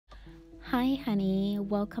Hi honey,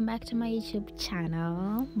 welcome back to my YouTube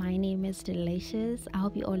channel. My name is Delicious. I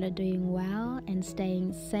hope you all are doing well and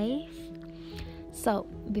staying safe. So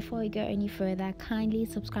before we go any further, kindly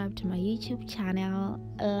subscribe to my YouTube channel,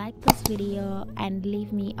 like this video and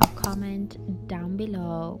leave me a comment down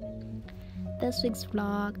below. This week's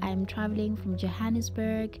vlog, I'm traveling from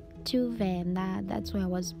Johannesburg to Venda. That's where I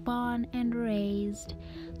was born and raised.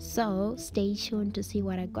 So stay tuned to see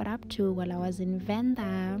what I got up to while I was in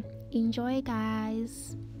Venda. Enjoy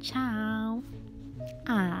guys. Ciao.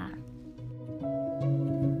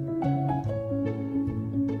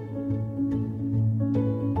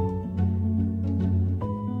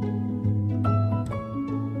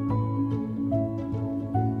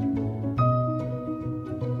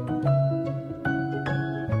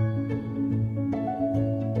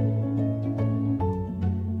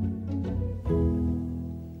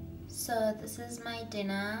 So this is my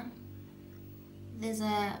dinner. There's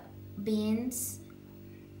beans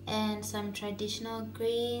and some traditional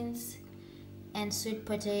greens and sweet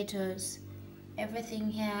potatoes. Everything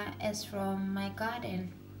here is from my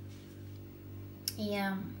garden.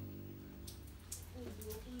 Yum.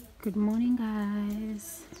 Good morning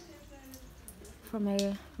guys, from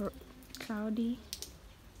a cloudy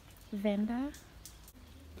Venda,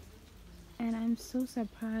 and I'm so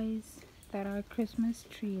surprised that our Christmas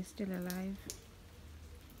tree is still alive.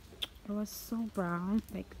 It was so brown,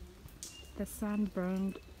 like the sun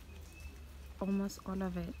burned almost all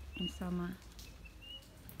of it in summer.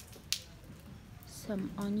 Some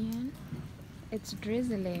onion, it's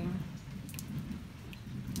drizzling,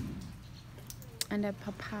 and a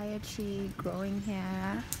papaya tree growing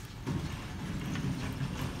here.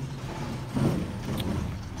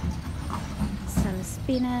 Some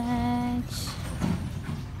spinach.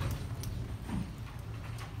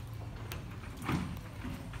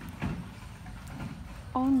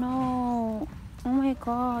 Oh no, oh my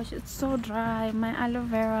gosh, it's so dry. My aloe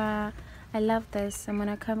vera, I love this. I'm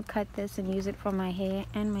gonna come cut this and use it for my hair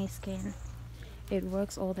and my skin. It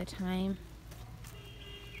works all the time,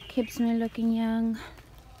 keeps me looking young.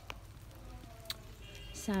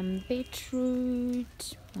 Some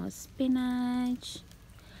beetroot, more spinach.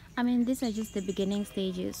 I mean, these are just the beginning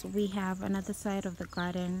stages. We have another side of the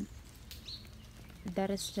garden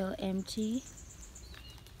that is still empty,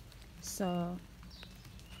 so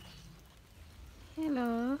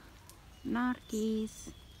hello,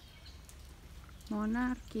 narkies, more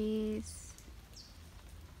narkies.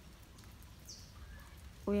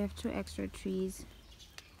 We have 2 extra trees.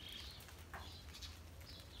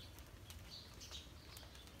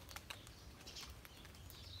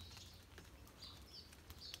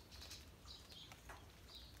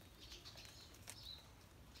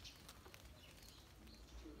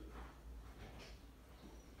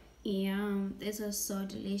 Yum, these are so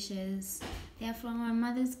delicious. They're from my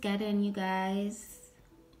mother's garden, you guys.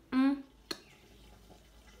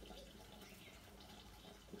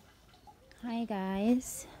 Hi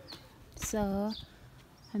guys, so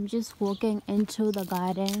I'm just walking into the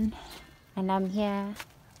garden and I'm here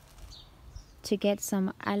to get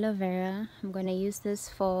some aloe vera. I'm gonna use this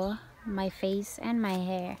for my face and my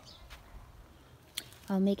hair.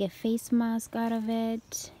 I'll make a face mask out of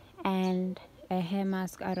it and a hair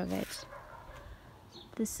mask out of it.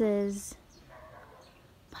 This is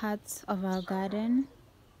parts of our garden.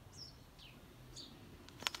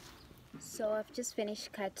 So I've just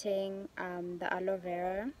finished cutting the aloe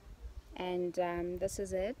vera, and this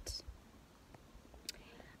is it.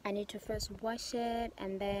 I need to first wash it,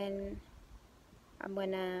 and then I'm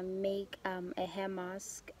gonna make a hair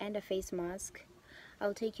mask and a face mask.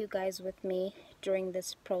 I'll take you guys with me during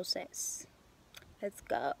this process. Let's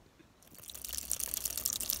go.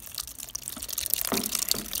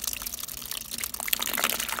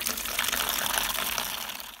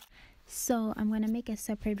 So I'm gonna make a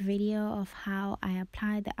separate video of how I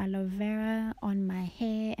apply the aloe vera on my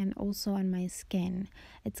hair and also on my skin.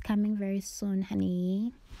 It's coming very soon,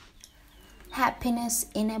 honey. Happiness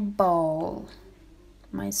in a bowl.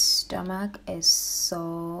 My stomach is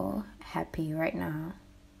so happy right now.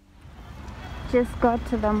 Just got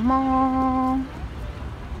to the mall.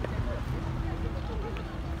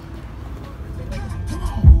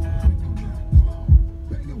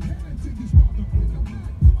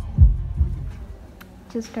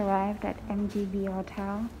 Just arrived at MGB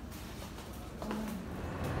Hotel.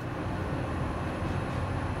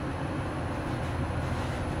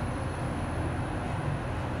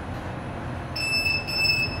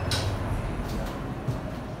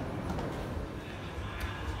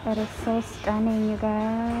 That is so stunning, you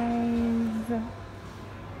guys.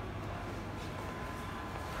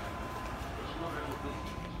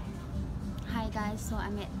 guys, so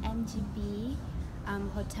I'm at MGB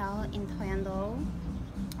hotel in Toyando,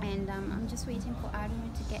 and I'm just waiting for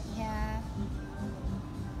Arun to get here.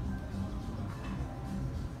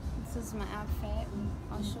 This is my outfit.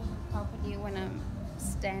 I'll show you properly when I'm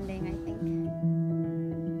standing, I think.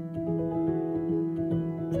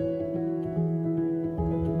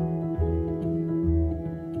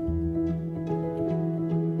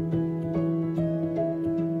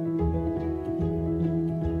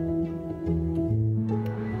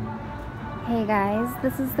 Hey guys,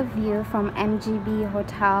 this is the view from MGB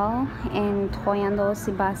Hotel in Toyando,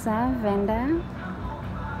 Sibasa, Venda.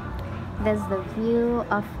 There's the view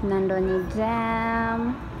of Nandoni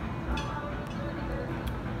Dam.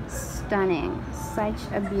 Stunning. Such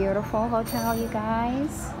a beautiful hotel, you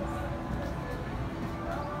guys.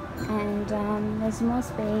 And there's more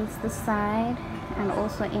space this side and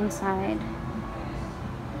also inside.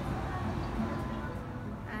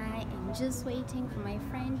 Just waiting for my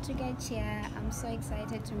friend to get here. I'm so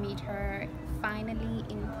excited to meet her finally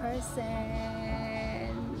in person.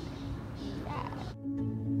 Yeah.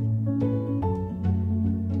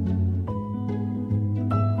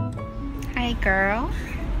 Hi girl.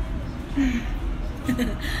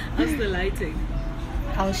 How's the lighting?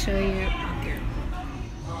 I'll show you.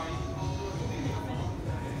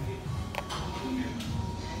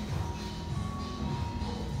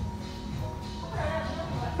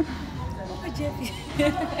 Okay.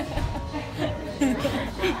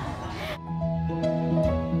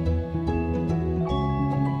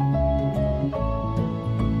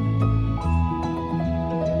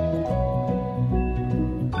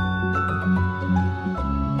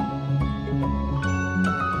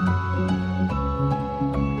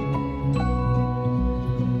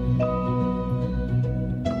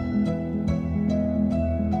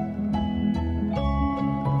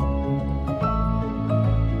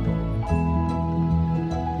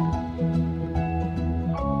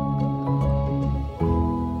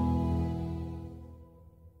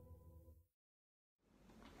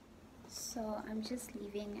 So I'm just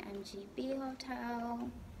leaving MGB Hotel.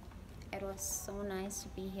 It was so nice to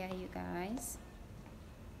be here, you guys.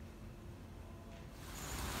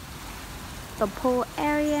 The pool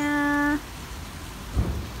area.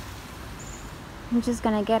 I'm just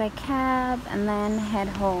gonna get a cab and then head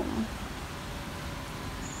home.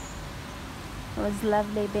 It was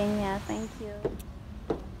lovely being here, thank you.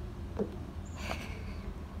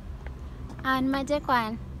 And my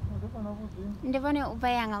Jaquan. Ndivone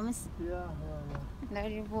ubayanga mus. Yeah.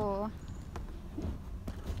 Ndaribo.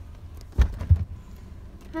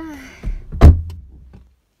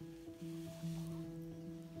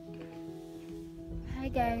 Hi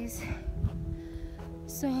guys.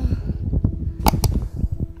 So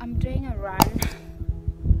I'm doing a run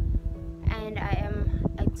and I am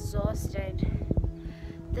exhausted.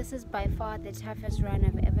 This is by far the toughest run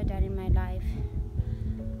I've ever done in my life.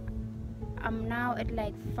 I'm now at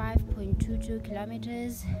like 5.22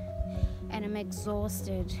 kilometers and I'm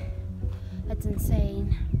exhausted. It's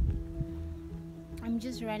insane. I'm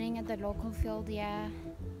just running at the local field here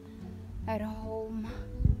at home.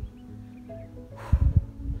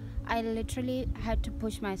 I literally had to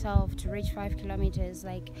push myself to reach 5 kilometers.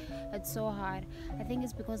 Like, it's so hard. I think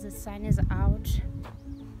it's because the sun is out.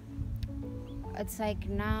 It's like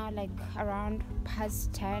now like around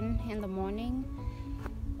past 10 in the morning.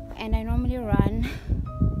 And I normally run.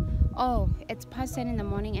 Oh, it's past 10 in the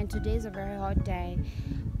morning and today is a very hot day.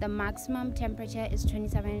 The maximum temperature is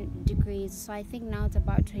 27 degrees, so I think now it's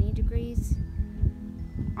about 20 degrees.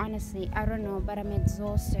 Honestly, I don't know, but I'm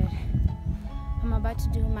exhausted. I'm about to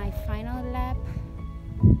do my final lap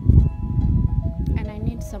and I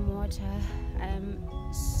need some water. I'm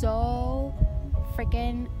so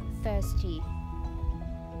freaking thirsty.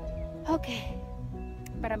 Okay,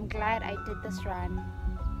 but I'm glad I did this run.